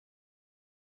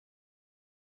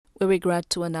We regret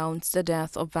to announce the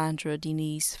death of Vandra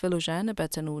Denise Philogene,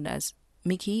 better known as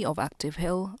Mickey of Active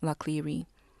Hill, Laclery,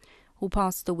 who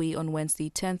passed away on Wednesday,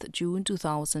 10th June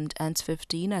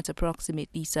 2015 at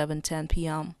approximately 7:10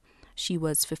 p.m. She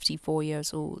was 54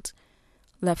 years old.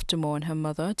 Left to mourn her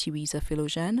mother, Teresa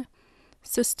Philogene,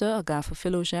 sister Agatha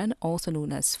Philogene, also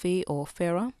known as Faye or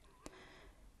Farah,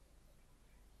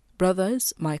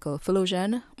 brothers Michael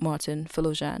Philogene, Martin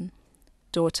Philogene,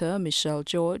 daughter Michelle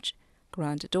George,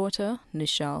 granddaughter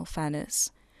Nichelle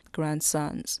Fannis,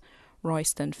 grandsons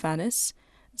Royston Fannis,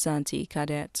 Zanti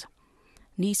Cadet,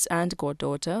 niece and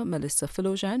goddaughter Melissa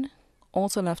Philogene.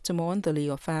 Also left to mourn the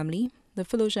Leo family, the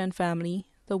Philogene family,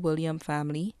 the William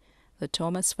family, the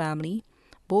Thomas family,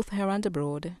 both here and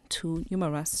abroad, too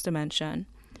numerous to mention.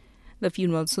 The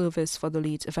funeral service for the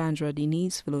late Vandra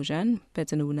Denise Philogene,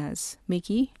 better known as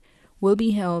Mickey, will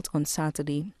be held on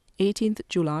Saturday, 18th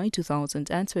July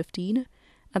 2015,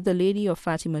 at the Lady of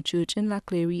Fatima Church in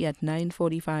Laclery at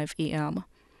 9:45 a.m.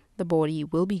 The body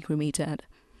will be cremated.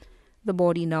 The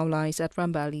body now lies at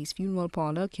Rambali's Funeral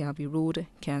Parlour, Kirby Road,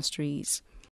 Castries.